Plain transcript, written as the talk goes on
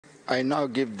I now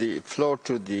give the floor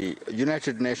to the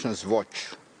United Nations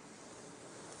Watch.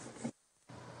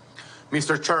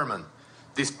 Mr. Chairman,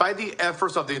 despite the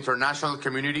efforts of the international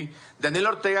community, Daniel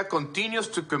Ortega continues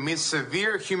to commit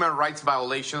severe human rights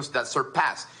violations that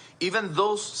surpass even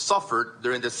those suffered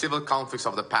during the civil conflicts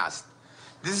of the past.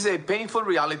 This is a painful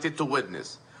reality to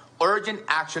witness. Urgent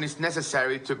action is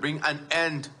necessary to bring an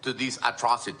end to these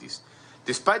atrocities.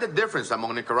 Despite the difference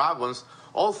among Nicaraguans,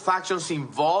 all factions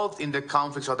involved in the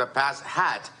conflicts of the past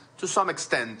had, to some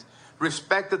extent,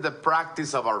 respected the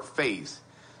practice of our faith.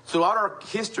 Throughout our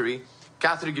history,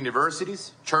 Catholic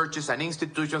universities, churches, and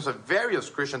institutions of various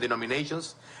Christian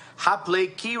denominations have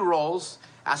played key roles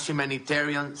as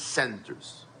humanitarian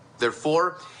centers.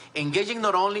 Therefore, engaging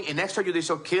not only in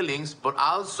extrajudicial killings, but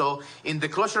also in the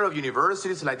closure of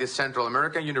universities like the Central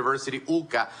American University,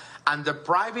 UCA, and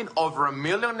depriving over 1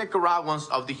 million Nicaraguans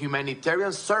of the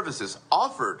humanitarian services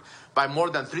offered by more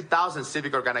than 3,000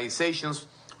 civic organizations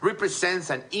represents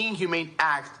an inhumane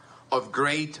act of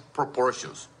great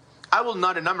proportions. I will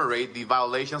not enumerate the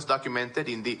violations documented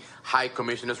in the High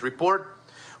Commissioner's report.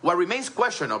 What remains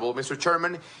questionable, Mr.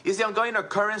 Chairman, is the ongoing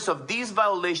occurrence of these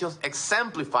violations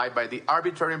exemplified by the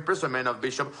arbitrary imprisonment of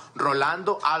Bishop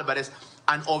Rolando Alvarez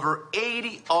and over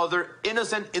 80 other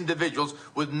innocent individuals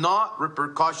with no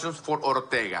repercussions for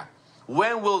Ortega.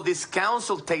 When will this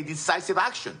council take decisive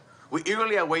action? We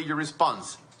eagerly await your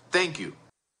response. Thank you.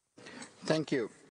 Thank you.